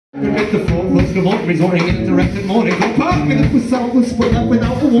With the phone close to vote, resorting in a directed morning. Go park with it with selfless, split up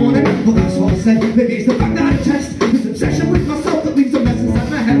without a warning. Well, that's what I said. Maybe it's the fact that I test this obsession with myself that leaves a mess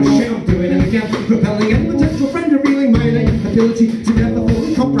inside my head. Oh shit, I'm doing it again. Repelling any potential friend, revealing my inability to never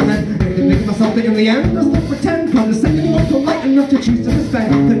fully comprehend. Anything making myself that in the end does not pretend. Condescending or polite enough to choose to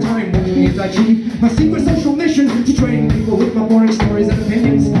respect the time watching me as I achieve my secret social mission to train people with my boring stories and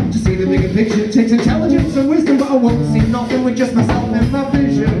opinions. To see the bigger picture takes intelligence and wisdom, but I won't see nothing with just myself and my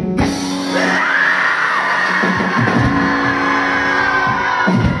vision.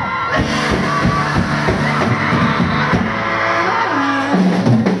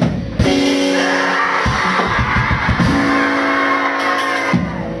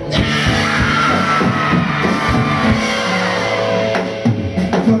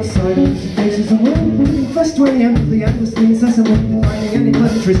 Faces of women moving fast to any end of the endlessly incessantly defining any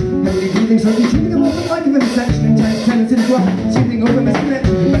pleasantries. Heavily breathing, slowly treating them open like a vivisection, intense tendency to dwell, soothing over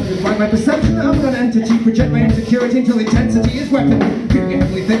misconnection, affected by my perception that I'm an entity, project my insecurity until intensity is weapon. Fearing a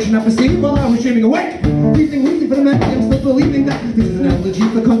heavenly fiction I perceived while I was dreaming awake. Breathing weakly for the memory, I'm still believing that this is an elegy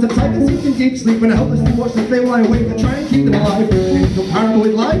for concepts I conceived in deep sleep. When I helplessly watch them play while I wake, I try and keep them alive. Incomparable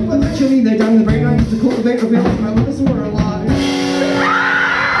with life, but eventually they die in the brain I used to cultivate, revealing my lovers were alive.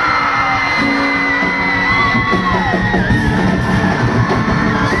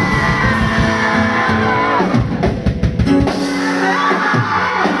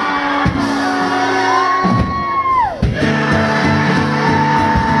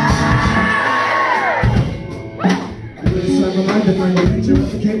 To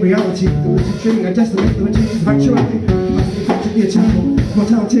replicate reality, the lucid dreaming I decimate the material factuality. Must be effective the eternal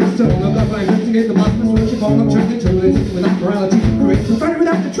mortality of stone. I've got by investigate the blasphemous worship of nocturnal eternity without morality. Create profanity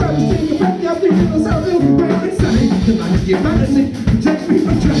without the tragedy. Compress the abnormal self ill, brain on insanity. The majesty of fantasy protects me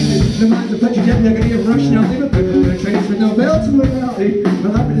from tragedy. The mind's a pleasure, yet the agony of rationality. But the traits with no veil to morality. My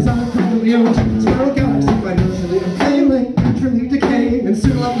life is on a privately owned spiral galaxy. Financially I'm failing, naturally decaying, and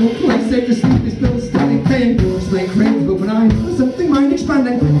soon I'll have no place safe to sleep. These bills steadily paying. Slay cranes with open eyes, something mind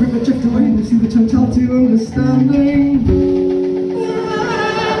expanding. River drift away to see the totality of understanding.